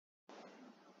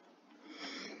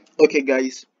Okay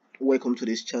guys, welcome to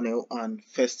this channel, and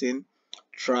first thing,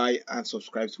 try and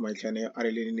subscribe to my channel. I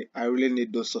really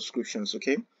need those subscriptions.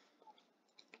 Okay,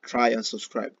 try and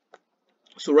subscribe.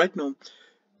 So right now,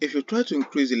 if you try to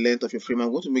increase the length of your frame,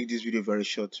 I'm going to make this video very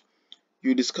short.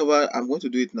 You discover I'm going to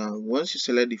do it now. Once you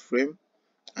select the frame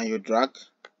and you drag,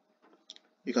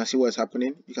 you can see what's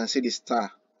happening. You can see the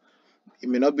star. It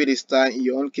may not be the star in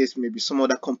your own case, maybe some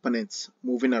other components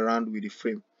moving around with the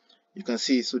frame. You can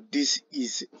see. So this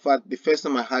is, in fact, the first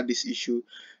time I had this issue,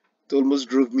 it almost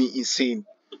drove me insane.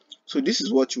 So this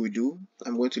is what you will do.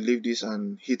 I'm going to leave this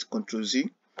and hit Ctrl Z.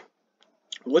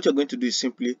 What you're going to do is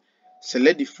simply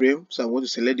select the frame. So I'm going to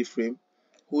select the frame,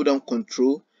 hold down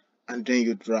Ctrl, and then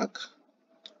you drag.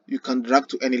 You can drag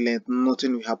to any length,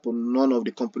 nothing will happen, none of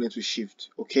the components will shift.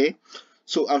 Okay,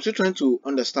 so I'm still trying to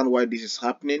understand why this is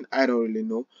happening. I don't really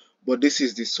know, but this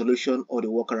is the solution or the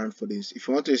workaround for this. If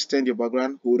you want to extend your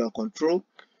background, hold down Ctrl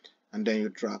and then you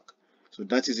drag. So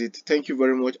that is it. Thank you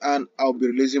very much, and I'll be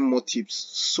releasing more tips,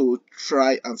 so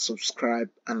try and subscribe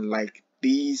and like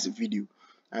this video.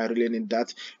 I really need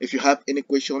that. If you have any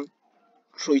question,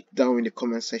 throw it down in the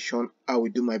comment section. I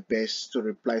will do my best to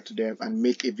reply to them and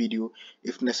make a video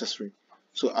if necessary.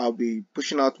 So I'll be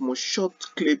pushing out more short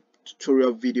clip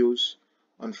tutorial videos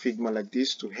on Figma like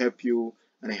this to help you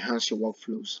and enhance your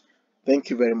workflows. Thank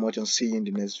you very much, and see you in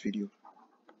the next video.